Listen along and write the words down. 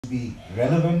be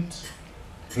relevant,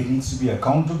 it needs to be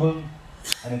accountable,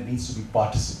 and it needs to be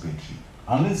participatory.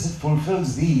 Unless it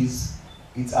fulfills these,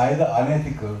 it's either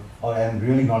unethical or and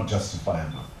really not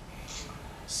justifiable.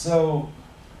 So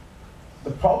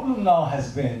the problem now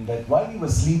has been that while we were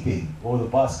sleeping over the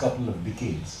past couple of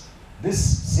decades, this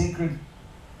sacred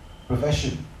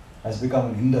profession has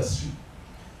become an industry.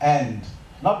 And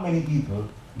not many people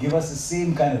give us the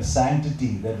same kind of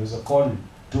sanctity that was accorded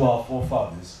to our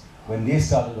forefathers when they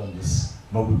started on this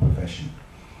noble profession.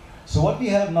 So what we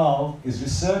have now is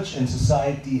research and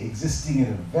society existing in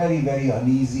a very, very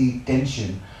uneasy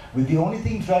tension, with the only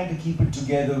thing trying to keep it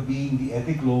together being the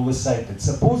ethical oversight that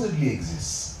supposedly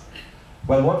exists.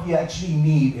 Well, what we actually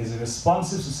need is a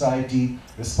responsive society,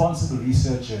 responsible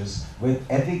researchers with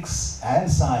ethics and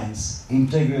science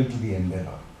integral to the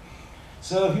endeavor.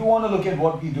 So if you want to look at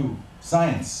what we do,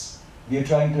 science, we are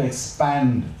trying to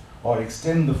expand or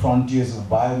extend the frontiers of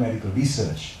biomedical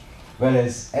research.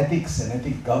 Whereas ethics and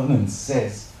ethic governance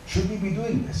says, should we be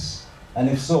doing this? And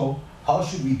if so, how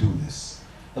should we do this?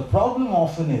 The problem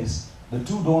often is the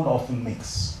two don't often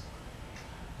mix.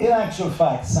 In actual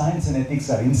fact, science and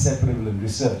ethics are inseparable in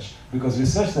research, because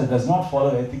research that does not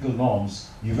follow ethical norms,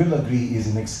 you will agree, is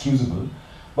inexcusable.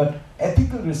 But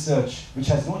ethical research, which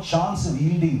has no chance of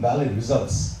yielding valid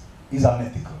results, is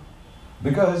unethical,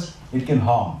 because it can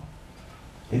harm.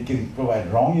 It can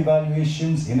provide wrong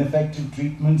evaluations, ineffective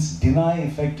treatments, deny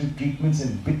effective treatments,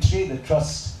 and betray the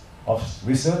trust of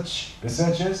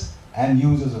researchers and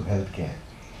users of healthcare.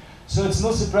 So it's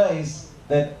no surprise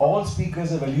that all speakers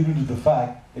have alluded to the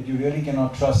fact that you really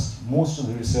cannot trust most of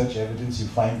the research evidence you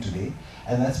find today,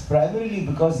 and that's primarily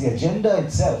because the agenda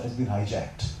itself has been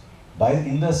hijacked by the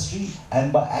industry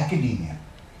and by academia.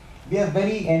 We have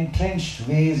very entrenched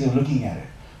ways of looking at it.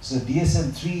 So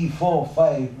DSM 3, 4,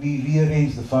 5, we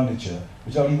rearrange the furniture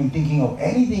without even thinking of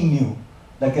anything new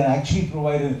that can actually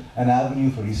provide an avenue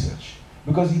for research,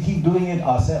 because we keep doing it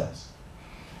ourselves.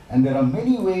 And there are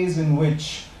many ways in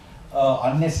which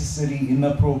unnecessary,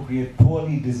 inappropriate,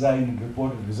 poorly designed and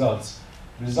reported results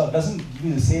doesn't give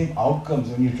you the same outcomes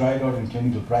when you try it out in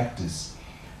clinical practice.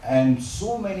 And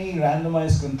so many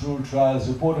randomized controlled trials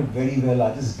reported very well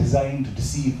are just designed to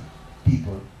deceive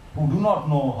people who do not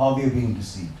know how they're being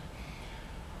deceived.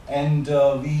 And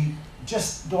we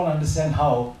just don't understand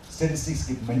how statistics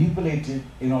get manipulated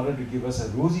in order to give us a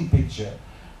rosy picture.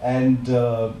 And there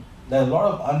are a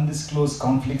lot of undisclosed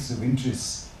conflicts of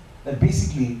interest that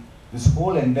basically this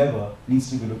whole endeavor needs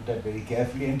to be looked at very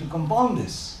carefully. And to compound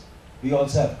this, we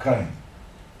also have crime.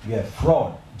 We have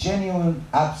fraud, genuine,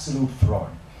 absolute fraud.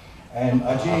 And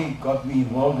Ajay got me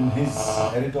involved in his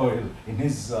editorial, in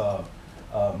his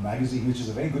magazine, which is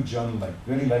a very good journal. I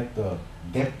really like the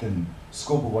depth and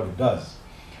scope of what it does.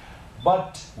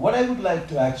 But what I would like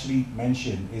to actually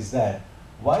mention is that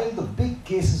while the big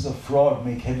cases of fraud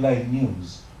make headline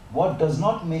news, what does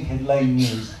not make headline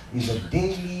news is a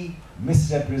daily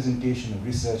misrepresentation of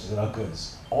research that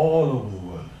occurs all over the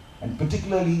world, and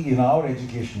particularly in our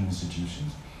educational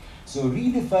institutions. So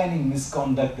redefining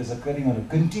misconduct as occurring on a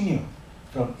continuum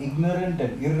from ignorant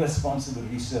and irresponsible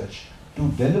research to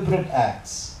deliberate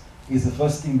acts is the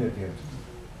first thing that we have to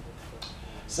do.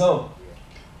 So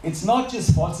it's not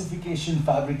just falsification,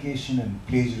 fabrication, and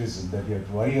plagiarism that we have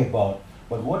to worry about,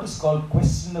 but what is called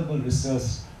questionable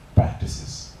research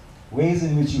practices. Ways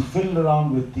in which you fiddle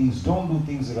around with things, don't do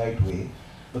things the right way.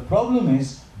 The problem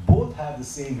is both have the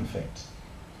same effect.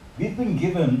 We've been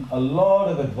given a lot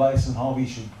of advice on how we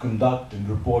should conduct and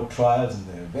report trials, and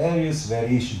there are various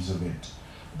variations of it.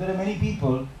 There are many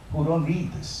people who don't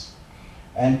read this.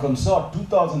 And Consort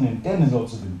 2010 has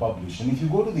also been published. And if you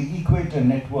go to the Equator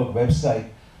Network website,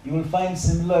 you will find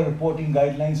similar reporting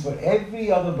guidelines for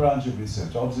every other branch of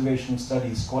research: observational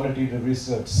studies, qualitative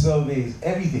research, surveys,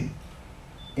 everything.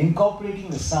 Incorporating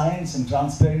the science and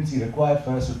transparency required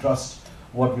for us to trust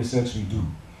what research we do.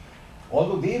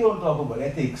 Although they don't talk about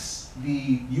ethics,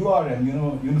 the URM,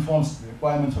 Uniform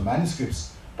Requirements for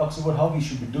Manuscripts, talks about how we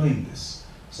should be doing this.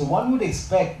 So one would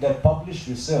expect that published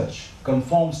research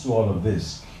conforms to all of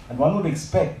this. And one would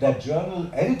expect that journal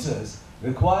editors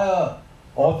require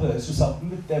authors to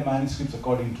submit their manuscripts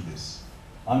according to this.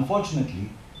 Unfortunately,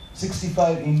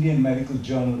 65 Indian medical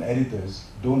journal editors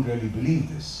don't really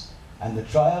believe this. And the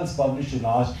trials published in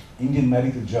our Indian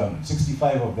medical journal,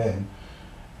 65 of them,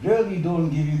 really don't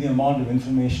give you the amount of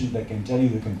information that can tell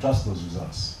you can trust those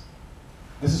results.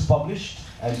 This is published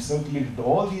and circulated to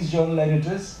all these journal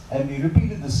editors, and we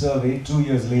repeated the survey 2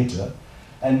 years later,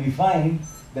 and we find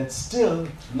that still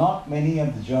not many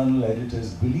of the journal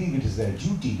editors believe it is their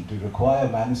duty to require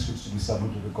manuscripts to be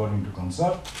submitted according to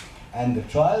Consort. And the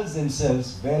trials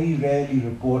themselves very rarely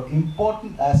report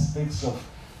important aspects of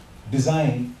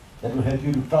design that will help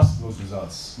you to trust those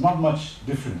results. Not much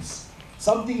difference.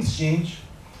 Some things change,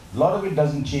 a lot of it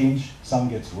doesn't change, some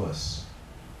gets worse.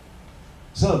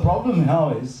 So the problem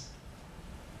now is,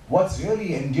 what's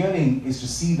really enduring is to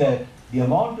see that the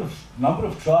number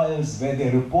of trials where they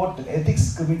report that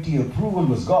ethics committee approval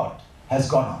was got has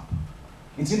gone up.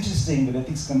 It's interesting that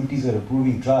ethics committees are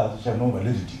approving trials which have no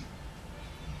validity.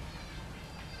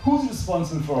 Who's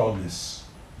responsible for all this?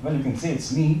 Well, you can say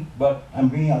it's me, but I'm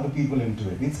bringing other people into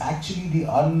it. It's actually the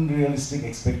unrealistic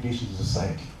expectations of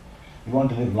society. We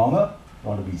want to live longer, we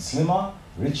want to be slimmer,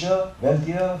 richer,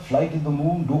 wealthier, fly to the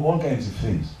moon, do all kinds of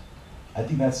things. I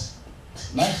think that's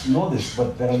nice to know this,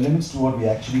 but there are limits to what we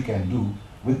actually can do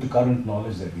with the current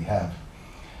knowledge that we have.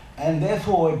 And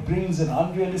therefore, it brings an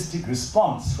unrealistic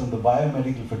response from the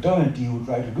biomedical fraternity who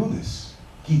try to do this.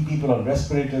 Keep people on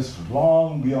respirators for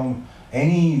long beyond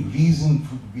any reason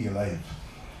to be alive.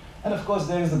 And of course,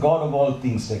 there is the God of all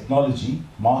things, technology,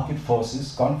 market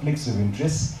forces, conflicts of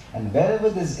interest, and wherever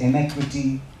there's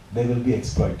inequity, there will be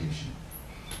exploitation.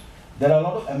 There are a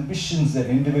lot of ambitions that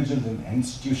individuals and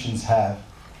institutions have,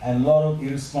 and a lot of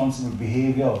irresponsible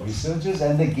behavior of researchers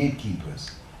and the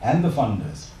gatekeepers, and the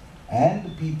funders, and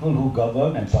the people who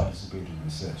govern and participate in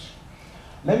research.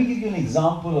 Let me give you an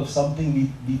example of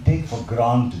something we take for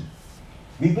granted.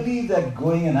 We believe that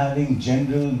going and having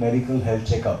general medical health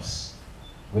checkups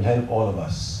will help all of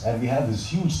us. And we have this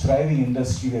huge thriving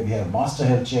industry where we have master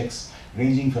health checks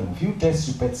ranging from a few tests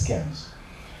to PET scans.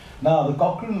 Now, the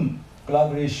Cochrane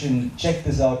collaboration checked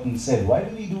this out and said, why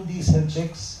do we do these health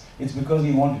checks? It's because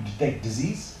we want to detect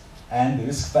disease and the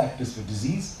risk factors for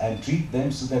disease and treat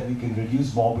them so that we can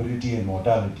reduce morbidity and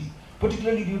mortality,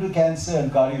 particularly due to cancer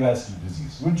and cardiovascular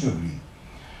disease. Wouldn't you agree?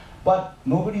 But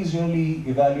nobody's really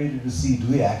evaluated to see, do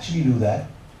they actually do that?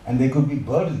 And there could be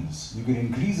burdens. You could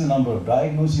increase the number of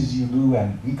diagnoses you do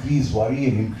and increase worry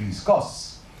and increase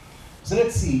costs. So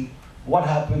let's see what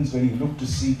happens when you look to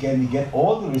see, can we get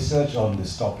all the research on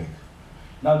this topic?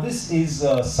 Now, this is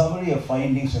a summary of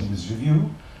findings from this review,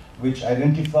 which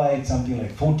identified something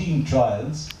like 14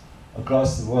 trials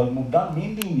across the world, done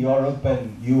mainly in Europe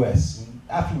and US, in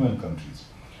affluent countries.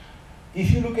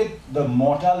 If you look at the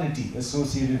mortality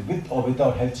associated with or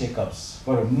without health checkups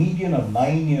for a median of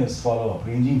 9 years follow-up,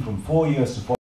 ranging from 4 years to 4